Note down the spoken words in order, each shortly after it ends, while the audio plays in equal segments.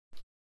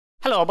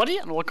Hello everybody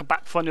and welcome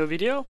back for a new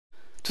video.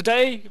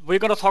 Today we're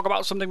going to talk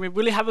about something we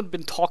really haven't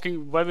been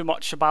talking very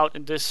much about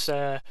in this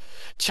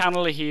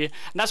channel here,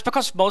 and that's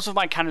because most of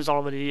my cannons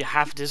already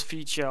have this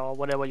feature or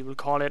whatever you will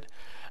call it,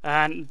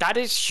 and that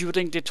is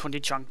shooting the 20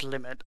 chunk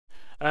limit.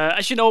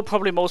 As you know,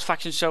 probably most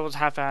faction servers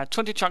have a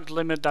 20 chunk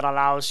limit that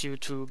allows you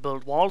to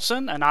build walls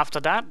in, and after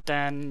that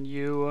then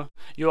you're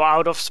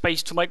out of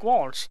space to make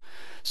walls.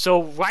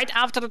 So right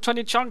after the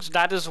 20 chunks,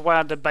 that is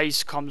where the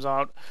base comes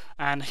out,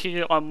 and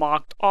here are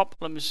marked up.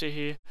 Let me see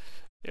here.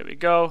 Here we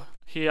go.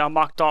 Here are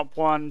marked up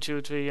 1,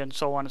 2, 3, and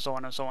so on and so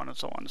on and so on and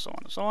so on and so on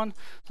and so on.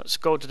 Let's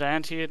go to the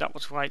end here. That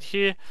was right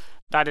here.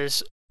 That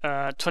is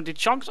 20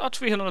 chunks or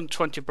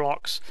 320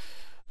 blocks.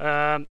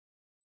 As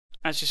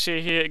you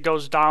see here, it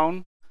goes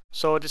down.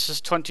 So this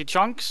is 20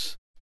 chunks.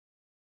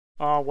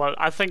 Well,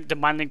 I think the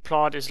mining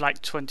plot is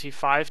like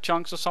 25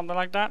 chunks or something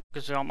like that,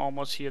 because I'm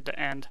almost here at the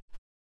end.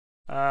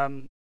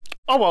 Oh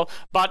well,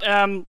 but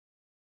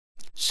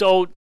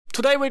so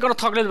today we're going to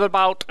talk a little bit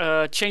about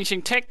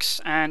changing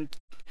ticks and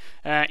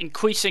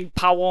increasing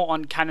power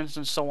on cannons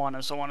and so on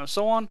and so on and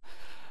so on.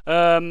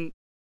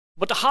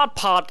 But the hard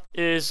part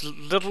is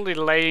literally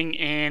laying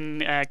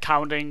in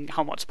counting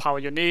how much power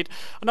you need.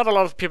 Not a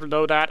lot of people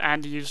know that,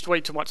 and you use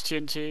way too much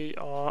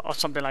TNT or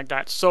something like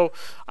that. So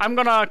I'm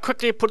gonna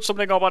quickly put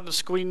something up on the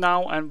screen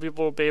now, and we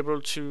will be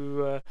able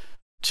to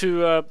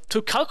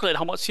calculate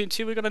how much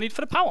TNT we're gonna need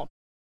for the power.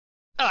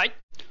 All right.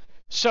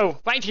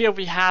 So right here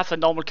we have a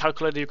normal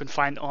calculator you can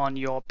find on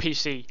your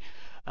PC.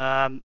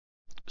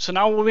 So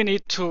now we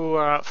need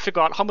to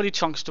figure out how many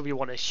chunks do we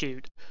want to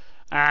shoot.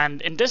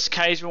 And in this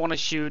case, we want to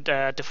shoot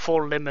the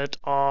full limit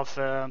of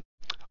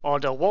all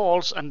the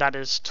walls, and that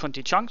is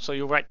 20 chunks. So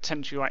you write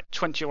 20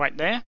 right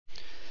there.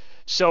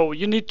 So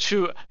you need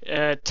to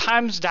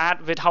times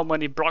that with how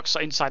many blocks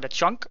are inside a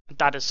chunk.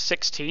 That is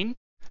 16.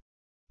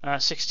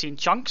 16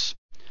 chunks.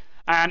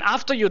 And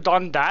after you've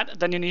done that,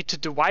 then you need to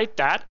divide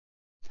that.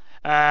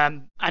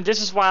 And this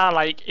is why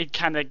like it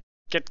kind of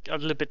get a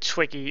little bit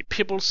tricky.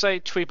 People say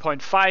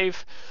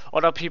 3.5,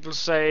 other people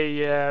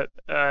say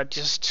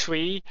just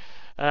 3.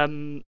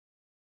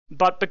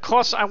 But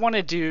because I want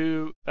to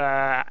do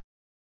how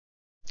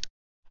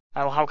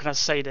can I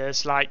say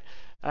this, like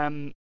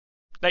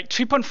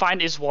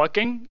 3.5 is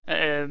working,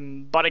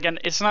 but again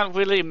it's not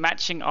really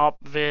matching up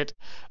with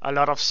a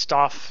lot of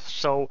stuff,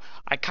 so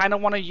I kind of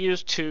want to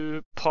use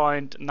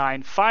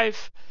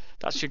 2.95.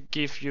 that should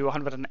give you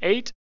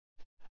 108.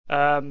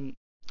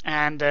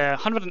 And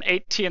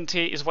 108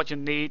 TNT is what you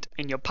need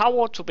in your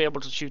power to be able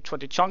to shoot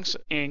 20 chunks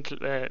in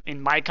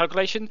my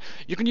calculation.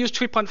 You can use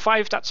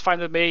 3.5, that's fine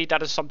with me.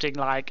 That is something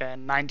like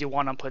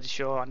 91, I'm pretty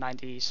sure, or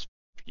 90s,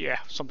 yeah,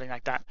 something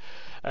like that.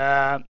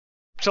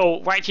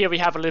 So right here we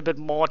have a little bit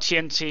more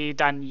TNT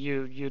than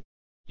you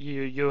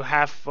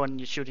have when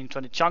you're shooting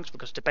 20 chunks,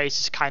 because the base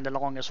is kind of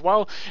long as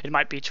well. It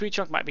might be 3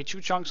 chunks, might be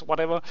 2 chunks,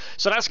 whatever.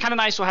 So that's kind of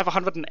nice to have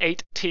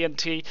 108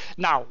 TNT.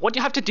 Now, what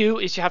you have to do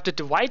is you have to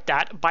divide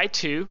that by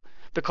 2,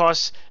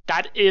 because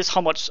that is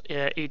how much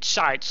each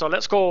side. So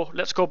let's go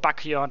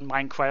back here on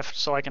Minecraft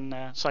so I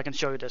can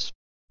show you this.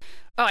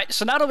 All right.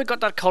 So now that we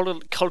got that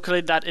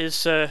calculated, that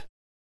is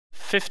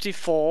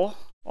 54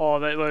 or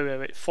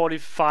wait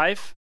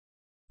 45,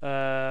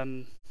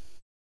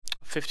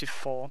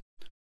 54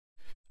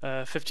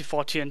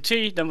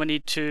 TNT. Then we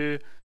need to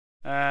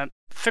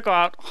figure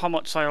out how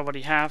much I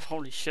already have.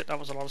 Holy shit, that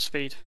was a lot of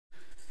speed.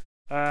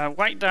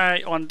 Right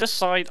there on this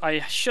side, I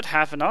should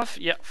have enough.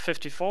 Yeah,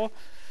 54.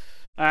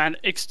 And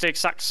it's the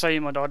exact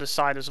same on the other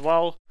side as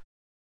well.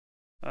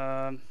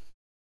 Gosh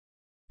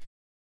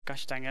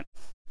dang it.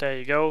 There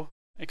you go.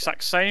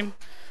 Exact same.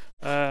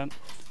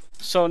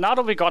 So now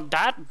that we got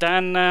that,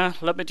 then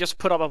let me just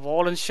put up a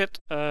wall and shit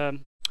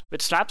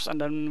with slabs, and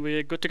then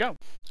we're good to go.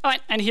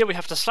 Alright, and here we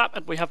have the slab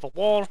and we have a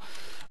wall,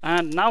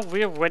 and now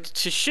we're ready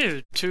to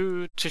shoot.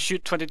 To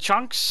shoot 20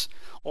 chunks,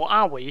 or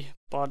are we?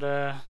 But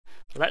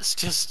let's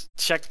just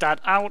check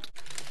that out.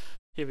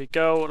 Here we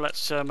go.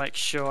 Let's make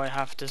sure I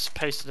have this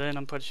pasted in.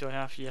 I'm pretty sure I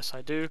have. Yes,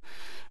 I do.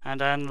 And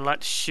then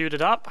let's shoot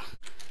it up.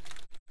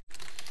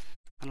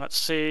 And let's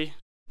see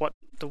what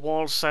the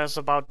wall says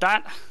about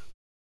that.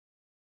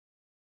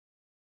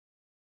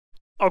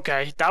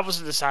 Okay, that was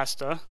a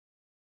disaster.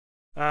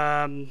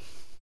 I'm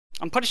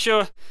pretty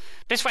sure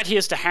this right here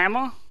is the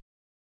hammer.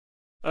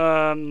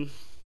 I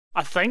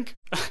think.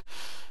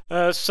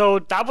 So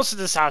that was a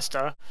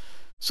disaster.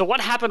 So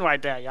what happened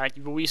right there? Like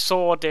we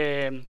saw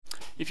the,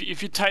 if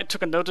you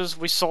took a notice,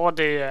 we saw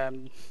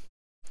the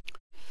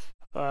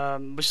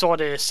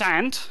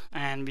sand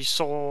and we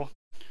saw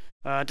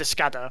the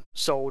scatter.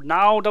 So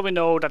now that we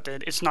know that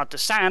it's not the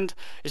sand,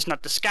 it's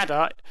not the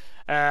scatter,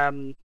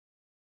 the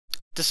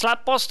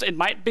slap bust, it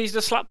might be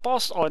the slap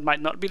bust or it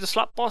might not be the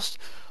slap bust.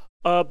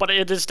 But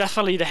it is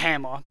definitely the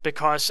hammer,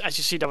 because as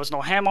you see there was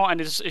no hammer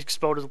and it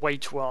exploded way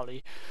too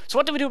early. So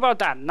what do we do about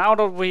that? Now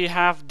that we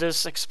have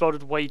this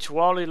exploded way too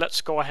early, let's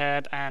go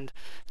ahead and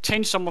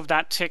change some of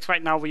that tick.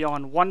 Right now we are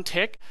on 1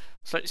 tick,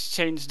 so let's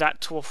change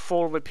that to a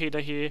full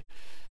repeater here,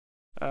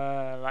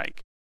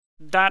 like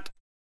that.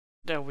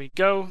 There we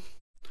go.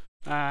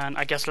 And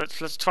I guess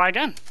let's try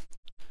again.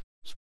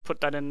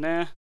 put that in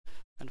there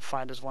and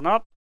fire this one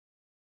up.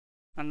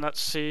 And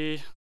let's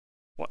see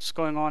what's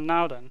going on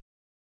now then.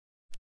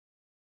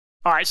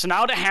 Alright, so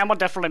now the hammer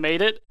definitely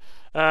made it.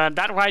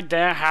 That right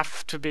there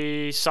have to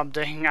be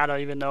something, I don't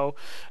even know.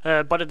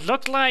 But it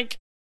looked like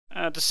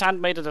the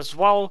sand made it as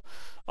well.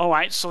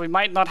 Alright, so we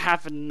might not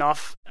have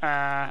enough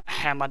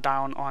hammer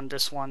down on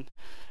this one.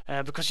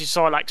 Because you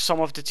saw like some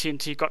of the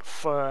TNT got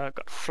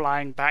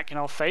flying back in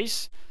our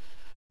face.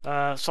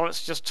 So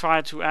let's just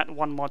try to add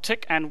one more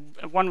tick. And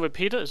one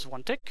repeater is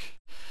one tick.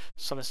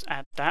 So let's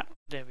add that.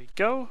 There we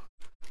go.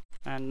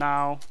 And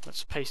now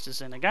let's paste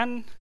this in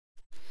again.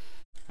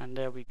 And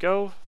there we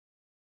go.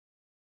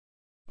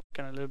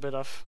 Getting a little bit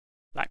of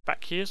lag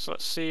back here, so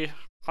let's see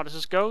how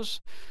this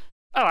goes.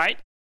 Alright,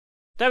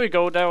 there we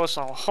go. There was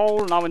our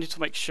hole. Now we need to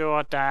make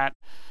sure that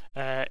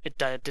it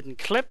didn't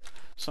clip.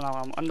 So now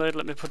I'm under it.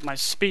 Let me put my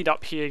speed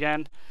up here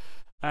again.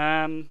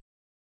 And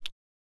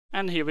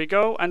here we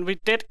go. And we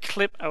did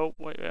clip. Oh,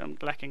 wait, I'm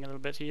lacking a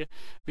little bit here.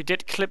 We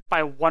did clip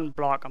by one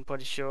block, I'm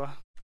pretty sure.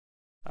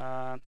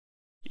 Yeah,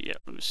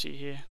 let me see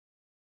here.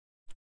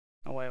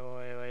 Oh,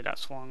 wait,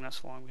 that's wrong,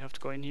 We have to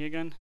go in here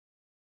again.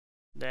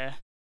 There.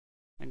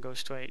 And go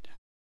straight.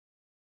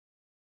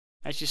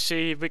 As you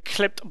see, we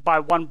clipped by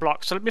one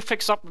block. So let me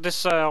fix up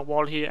this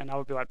wall here and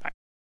I'll be right back.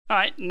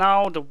 Alright,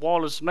 now the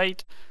wall is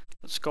made.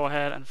 Let's go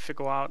ahead and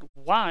figure out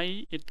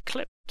why it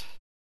clipped.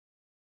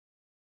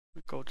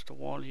 We go to the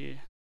wall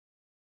here.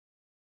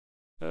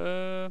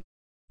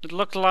 It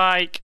looked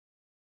like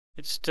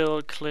it's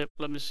still clipped.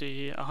 Let me see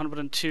here.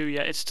 102,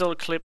 yeah, it's still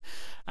clipped.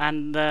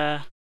 And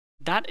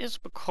that is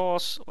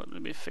because, well,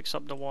 let me fix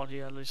up the wall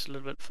here at least a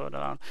little bit further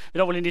down. We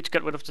don't really need to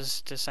get rid of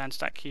this sand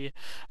stack here.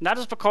 And that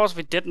is because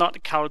we did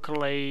not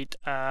calculate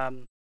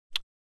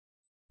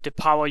the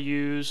power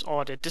use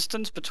or the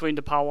distance between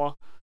the power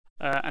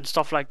and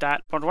stuff like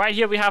that. But right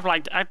here we have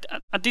like a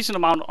decent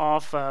amount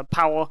of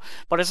power,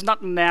 but it's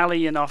not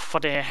nearly enough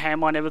for the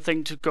hammer and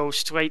everything to go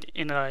straight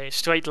in a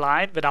straight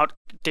line without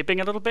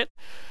dipping a little bit.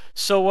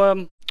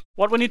 So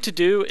what we need to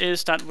do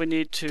is that we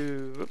need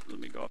to, let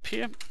me go up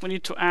here, we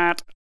need to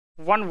add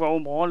one row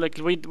more. Like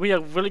we are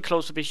really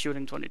close to be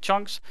shooting 20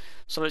 chunks,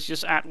 so let's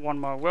just add one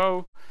more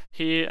row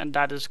here, and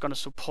that is going to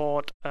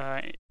support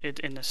it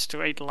in a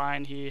straight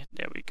line here.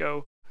 There we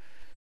go.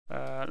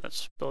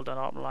 Let's build that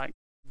up like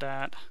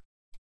that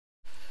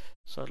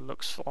so it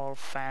looks all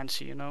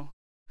fancy, you know.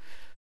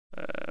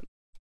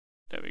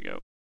 There we go.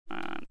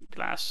 And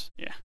glass,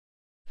 yeah.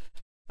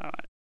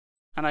 Alright,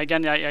 and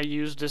again I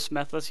use this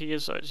method here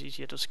so it's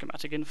easier to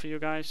schematic in for you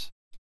guys.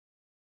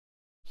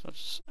 So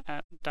let's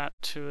add that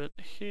to it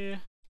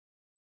here.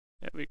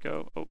 There we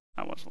go. Oh,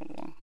 that was one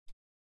wrong.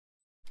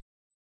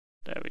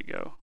 There we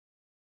go.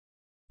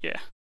 Yeah,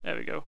 there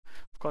we go.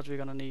 Of course, we're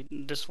gonna need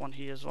this one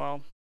here as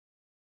well.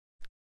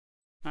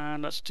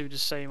 And let's do the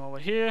same over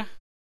here.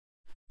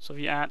 So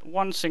we add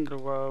one single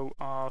row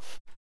of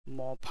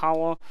more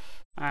power.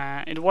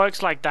 It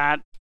works like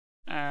that.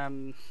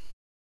 That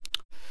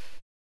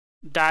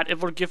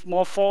it will give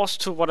more force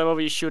to whatever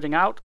we're shooting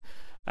out.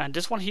 And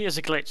this one here is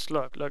a glitch.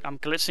 Look, I'm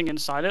glitching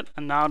inside it,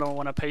 and now I don't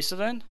want to paste it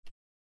in.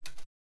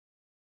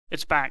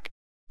 It's back.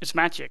 It's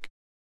magic.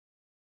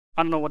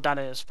 I don't know what that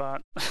is,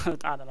 but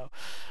I don't know.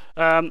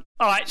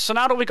 Alright, so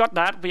now that we got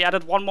that, we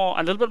added a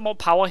little bit more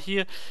power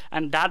here,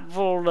 and that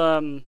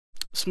will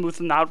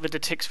smoothen out with the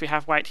ticks we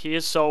have right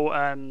here. So,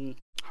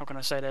 how can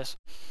I say this?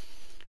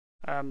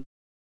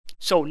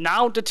 So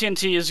now the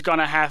TNT is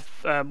gonna have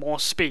more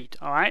speed,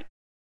 alright?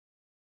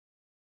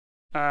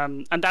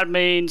 And that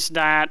means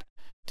that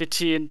the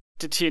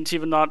TNT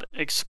will not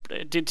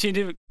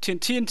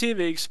TNT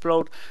will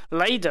explode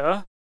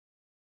later,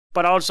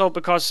 but also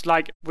because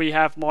like we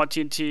have more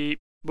TNT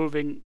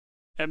moving,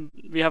 and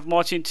we have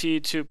more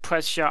TNT to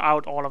pressure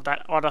out all of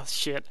that other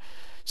shit.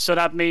 So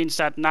that means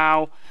that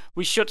now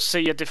we should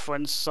see a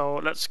difference. So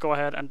let's go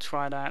ahead and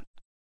try that.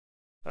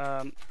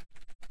 Oh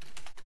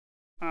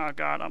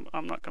god,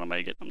 I'm not gonna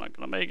make it. I'm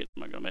gonna make it.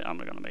 All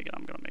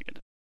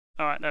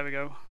right, there we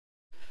go.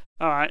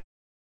 All right,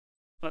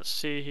 let's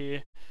see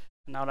here.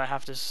 Now that I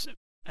have this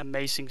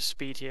amazing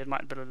speed here, it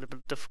might be a little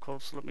bit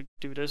difficult, so let me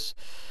do this.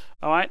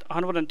 Alright,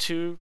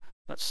 102.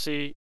 Let's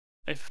see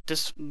if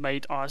this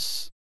made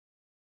us.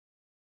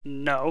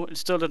 No, it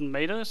still didn't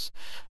make us,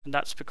 and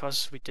that's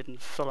because we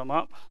didn't fill them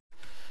up.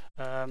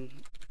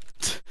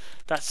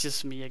 That's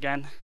just me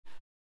again.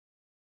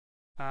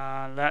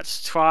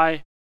 Let's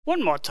try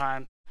one more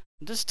time.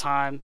 This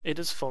time it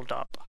is filled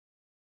up.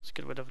 Let's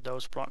get rid of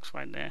those blocks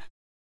right there.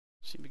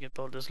 See if we can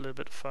build this a little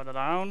bit further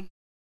down.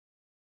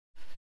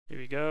 Here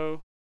we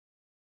go.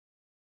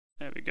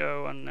 There we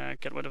go, and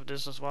get rid of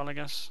this as well, I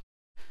guess.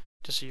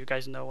 Just so you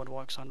guys know it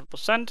works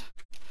 100%.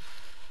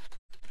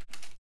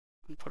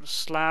 And put a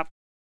slab.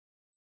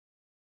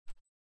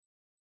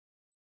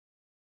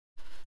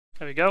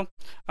 There we go.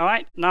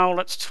 Alright, now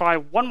let's try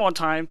one more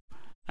time.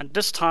 And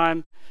this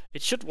time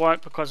it should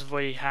work because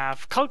we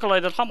have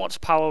calculated how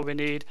much power we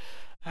need.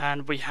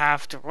 And we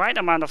have the right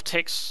amount of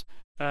ticks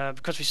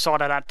because we saw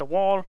that at the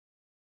wall.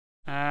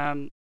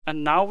 And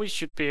now we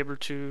should be able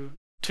to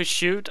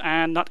shoot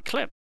and not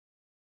clip.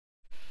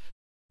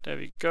 There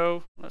we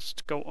go. Let's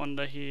go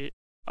under here.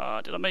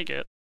 Did I make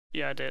it?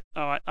 Yeah, I did.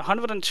 All right,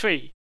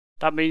 103.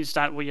 That means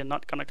that we are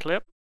not gonna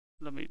clip.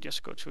 Let me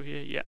just go through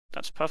here. Yeah,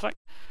 that's perfect.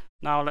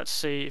 Now let's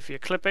see if you're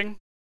clipping.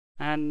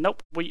 And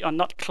nope, we are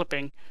not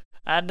clipping.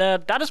 And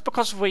that is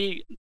because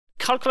we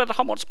calculated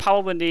how much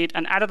power we need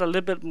and added a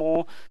little bit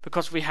more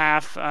because we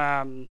have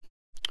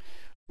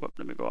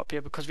let me go up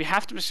here, because we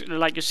have to,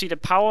 like you see, the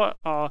power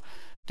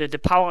the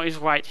power is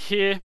right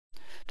here.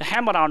 The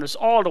hammer down is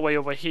all the way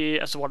over here,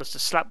 as well as the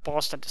slab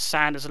boss, and the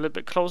sand is a little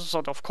bit closer. So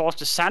of course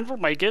the sand will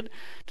make it,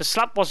 the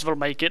slab boss will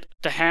make it,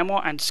 the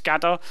hammer and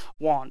scatter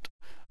won't.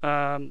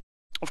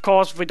 Of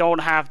course we don't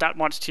have that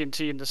much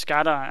TNT in the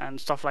scatter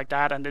and stuff like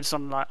that, and it's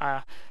on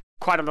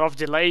quite a lot of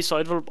delay, so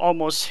it will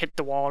almost hit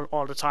the wall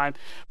all the time.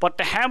 But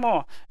the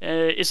hammer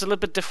is a little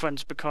bit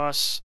different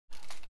because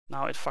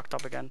now it fucked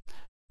up again.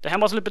 The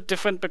hammer is a little bit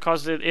different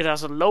because it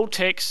has a low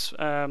ticks,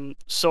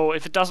 so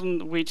if it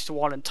doesn't reach the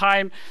wall in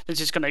time, then it's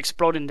just going to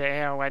explode in the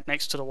air right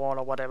next to the wall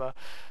or whatever.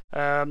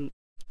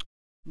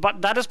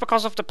 But that is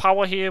because of the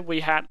power here. We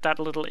had that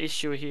little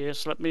issue here,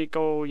 so let me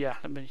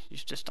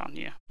use this down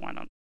here. Why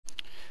not?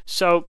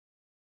 So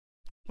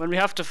when we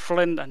have the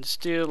flint and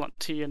steel and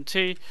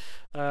TNT,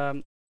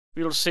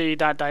 we'll see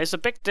that there is a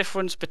big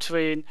difference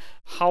between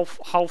how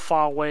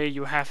far away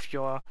you have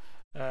your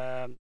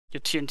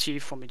TNT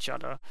from each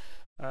other.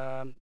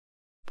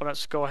 But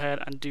let's go ahead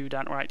and do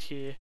that right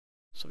here,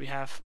 so we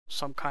have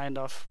some kind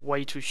of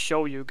way to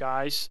show you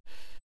guys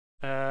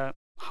how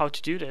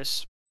to do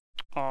this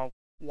or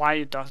why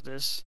it does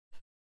this.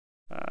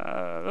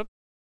 There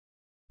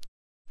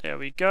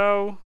we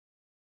go.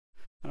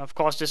 And of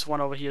course this one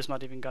over here is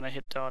not even gonna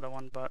hit the other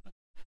one, but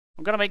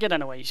I'm gonna make it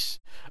anyways.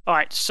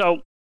 Alright,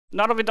 so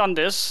now that we've done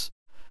this,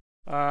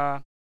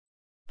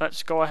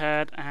 let's go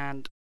ahead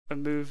and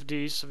remove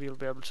these so we'll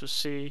be able to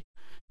see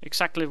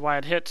exactly why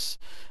it hits.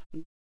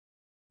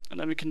 And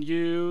then we can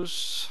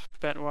use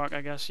bedrock, I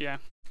guess, yeah.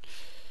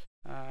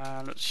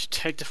 Let's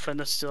take the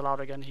flint and steel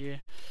out again here.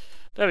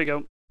 There we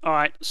go.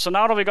 Alright, so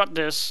now that we got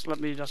this,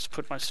 let me just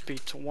put my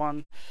speed to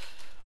 1.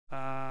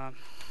 And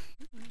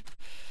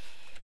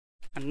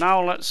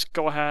now let's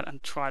go ahead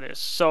and try this.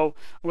 So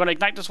I'm going to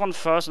ignite this one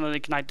first and then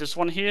ignite this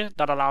one here.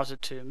 That allows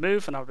it to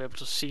move and I'll be able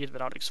to see it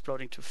without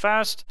exploding too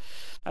fast.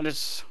 And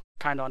it's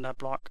kind of on that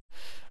block.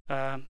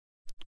 But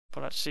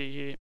let's see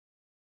here.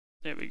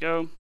 There we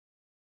go.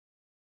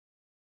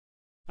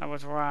 I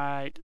was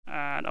right.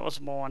 That was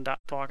more on that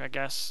block, I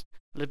guess.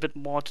 A little bit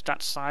more to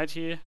that side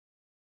here,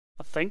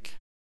 I think.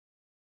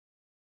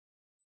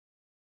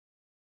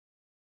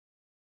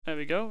 There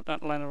we go.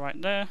 That landed right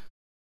there.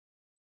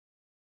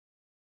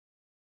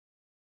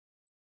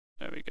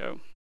 There we go.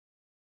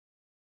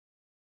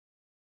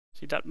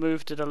 See, that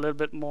moved it a little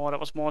bit more. That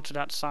was more to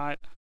that side.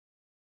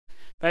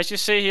 But as you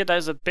see here,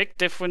 there's a big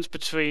difference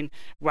between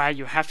where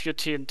you have your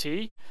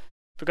TNT.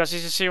 Because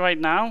as you see right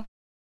now,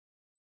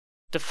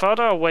 the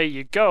further away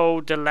you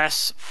go, the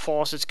less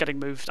force it's getting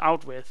moved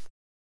out with.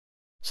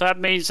 So that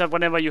means that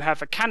whenever you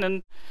have a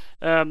cannon,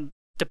 the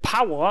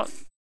power,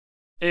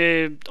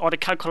 or the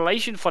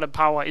calculation for the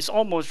power is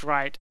almost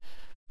right.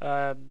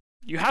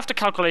 You have the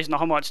calculation of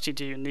how much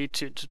TNT you need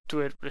to do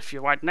it if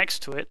you're right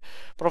next to it.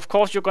 But of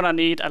course you're going to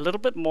need a little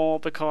bit more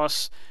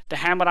because the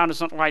hammer down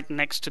is not right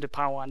next to the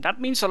power. And that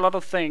means a lot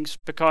of things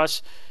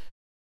because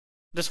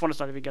this one is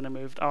not even going to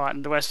move. Alright,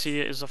 and the rest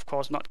here is of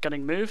course not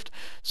getting moved.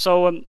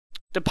 So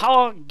the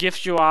power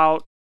gives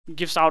out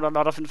a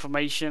lot of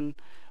information.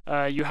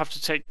 You have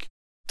to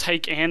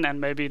take in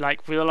and maybe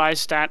like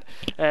realize that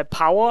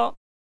power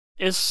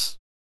is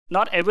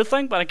not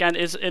everything, but again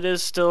it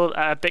is still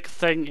a big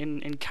thing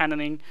in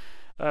cannoning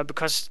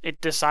because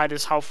it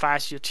decides how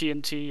fast your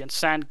TNT and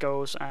sand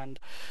goes, and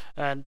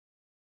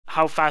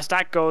how fast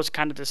that goes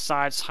kind of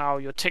decides how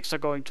your ticks are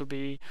going to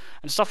be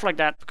and stuff like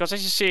that. Because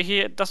as you see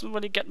here, it doesn't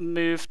really get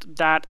moved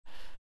that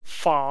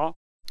far.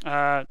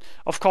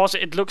 Of course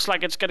it looks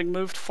like it's getting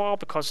moved far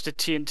because the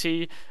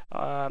TNT,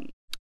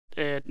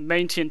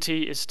 main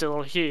TNT is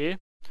still here,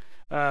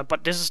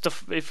 but this is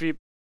if we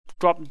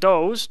drop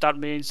those, that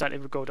means that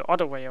it will go the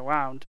other way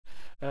around.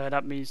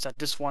 That means that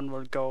this one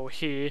will go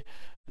here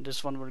and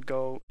this one will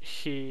go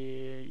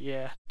here.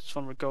 Yeah, this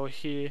one will go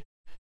here,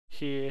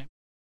 here,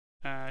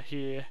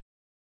 here,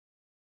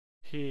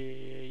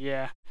 here.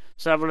 Yeah,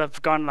 so that will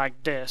have gone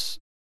like this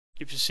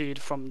if you see it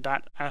from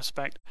that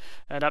aspect.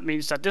 That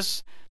means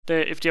that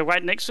if they're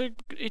right next to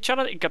each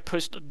other, it gets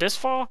pushed this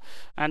far,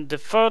 and the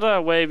further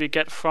away we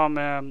get from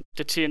the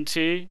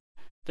TNT,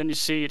 then you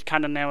see it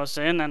kind of narrows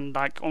in, and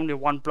like only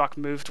one block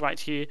moved right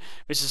here,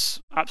 which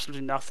is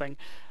absolutely nothing.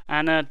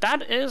 And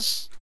that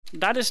is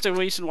the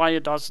reason why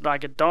it does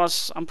like it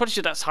does. I'm pretty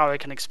sure that's how I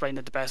can explain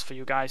it the best for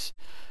you guys.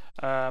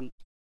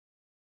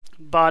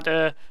 But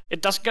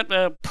it doesn't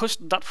get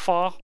pushed that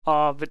far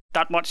with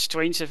that much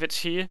strength if it's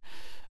here.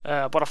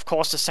 But of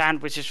course the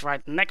sand, which is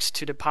right next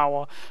to the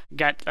power,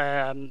 get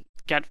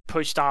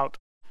pushed out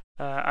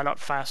a lot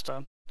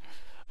faster.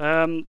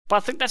 But I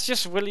think that's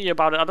just really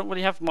about it. I don't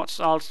really have much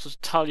else to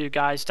tell you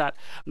guys. That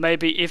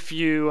maybe if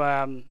you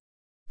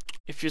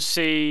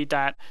see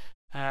that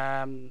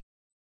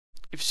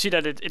if you see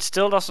that it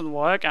still doesn't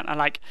work, and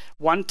like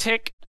 1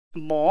 tick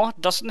more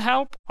doesn't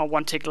help, or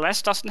 1 tick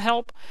less doesn't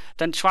help,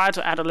 then try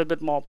to add a little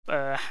bit more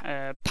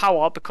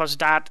power, because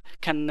that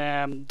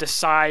can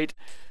decide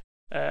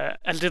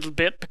a little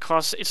bit,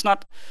 because it's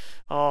not,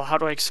 oh, how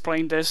do I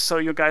explain this so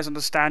you guys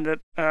understand it?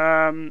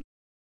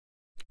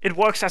 It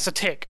works as a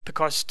tick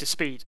because the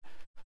speed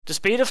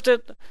of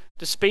the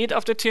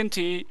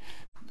TNT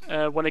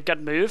when it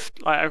get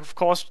moved, like, of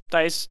course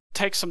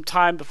takes some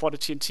time before the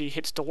TNT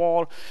hits the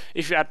wall.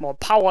 If you add more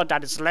power,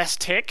 that is less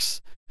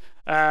ticks.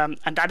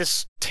 And that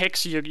is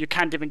ticks you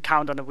can't even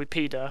count on a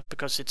repeater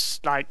because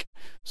it's like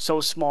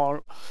so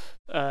small,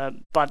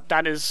 but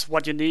that is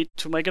what you need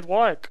to make it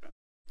work.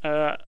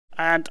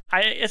 And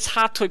it's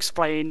hard to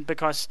explain,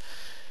 because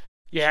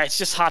yeah, it's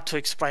just hard to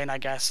explain, I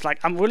guess. Like,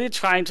 I'm really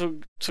trying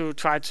to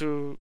try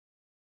to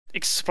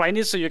explain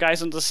it so you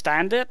guys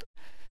understand it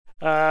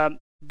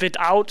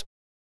without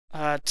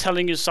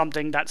telling you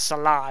something that's a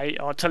lie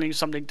or telling you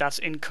something that's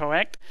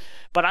incorrect.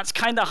 But that's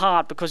kind of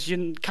hard, because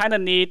you kind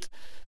of need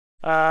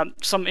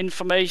some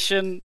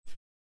information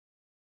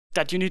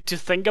that you need to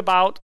think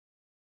about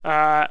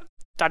that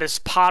is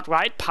part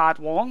right, part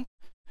wrong,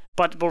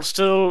 but will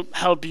still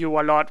help you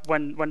a lot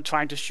when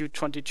trying to shoot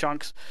 20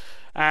 chunks.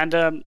 And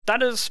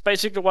that is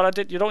basically what I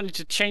did. You don't need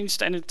to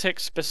change any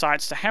ticks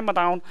besides the hammer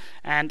down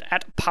and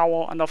add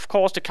power. And of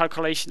course, the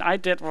calculation I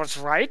did was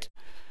right.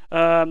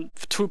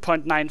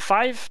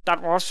 2.95,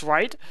 that was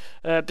right.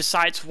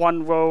 Besides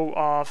 1 row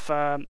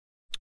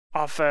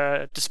of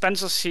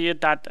dispensers here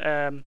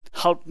that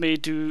helped me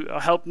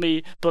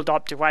build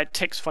up the right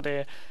ticks for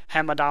the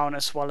hammer down,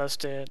 as well as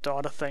the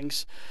other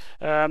things.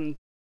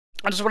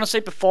 I just want to say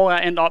before I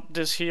end up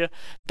this here,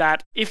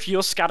 that if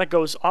your scatter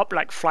goes up,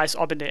 like flies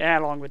up in the air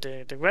along with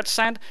the red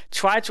sand,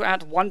 try to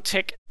add 1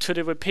 tick to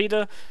the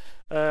repeater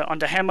on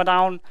the hammer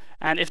down.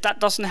 And if that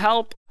doesn't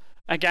help,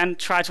 again,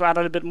 try to add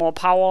a little bit more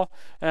power,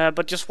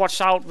 but just watch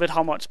out with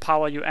how much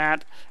power you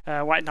add.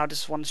 Right now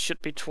this one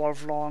should be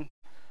 12 long,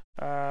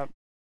 10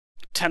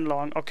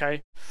 long,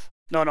 okay.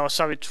 No,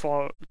 sorry,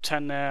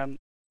 10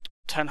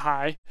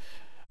 high.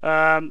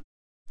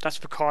 That's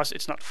because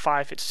it's not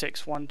 5, it's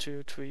 6. 1,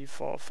 2, 3,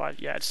 4, 5.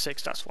 Yeah, it's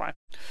 6, that's why.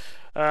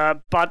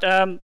 But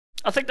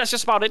I think that's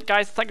just about it,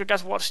 guys. Thank you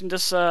guys for watching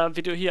this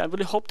video here. I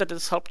really hope that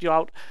this helped you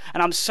out.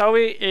 And I'm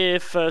sorry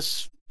if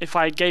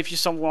I gave you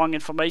some wrong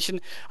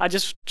information. I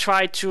just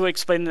tried to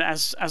explain it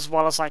as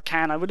well as I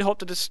can. I really hope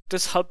that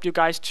this helped you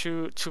guys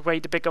to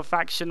raid the bigger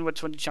faction with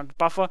 20 chunk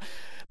buffer.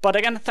 But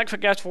again, thanks you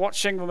guys for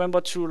watching. Remember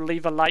to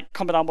leave a like,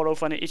 comment down below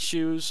for any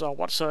issues or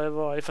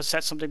whatsoever. If I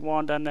said something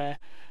wrong,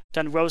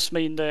 then roast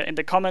me in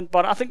the comment.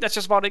 But I think that's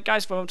just about it,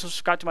 guys. Remember to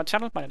subscribe to my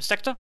channel. My name is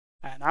Sector,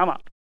 and I'm out.